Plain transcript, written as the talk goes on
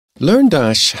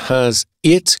LearnDash has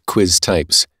 8 quiz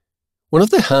types. One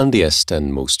of the handiest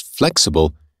and most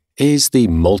flexible is the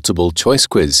multiple choice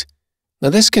quiz. Now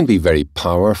this can be very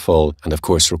powerful and of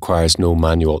course requires no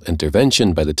manual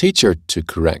intervention by the teacher to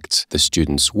correct the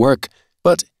student's work,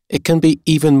 but it can be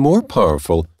even more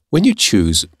powerful when you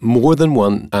choose more than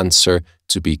one answer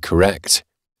to be correct.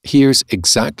 Here's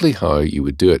exactly how you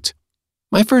would do it.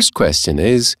 My first question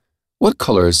is, what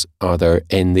colours are there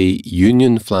in the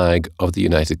Union flag of the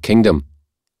United Kingdom?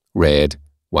 Red,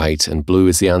 white and blue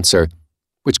is the answer,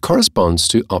 which corresponds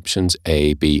to options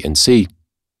A, B and C.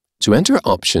 To enter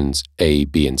options A,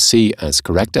 B and C as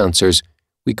correct answers,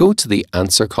 we go to the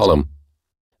answer column.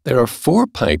 There are 4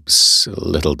 pipes,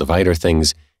 little divider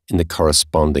things, in the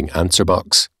corresponding answer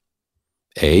box.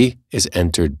 A is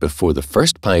entered before the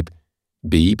first pipe,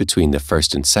 B between the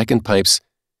first and second pipes,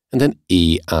 and then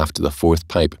E after the 4th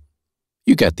pipe.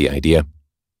 You get the idea.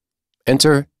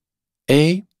 Enter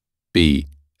A, B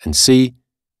and C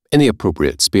in the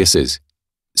appropriate spaces.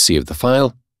 Save the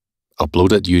file,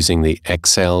 upload it using the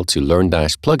Excel to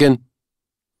LearnDash plugin,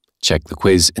 check the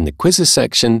quiz in the quizzes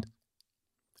section,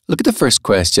 look at the first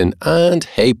question and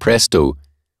hey presto,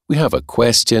 we have a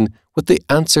question with the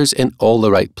answers in all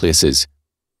the right places.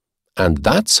 And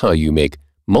that's how you make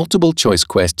multiple choice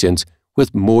questions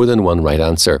with more than one right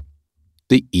answer.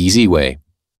 The easy way.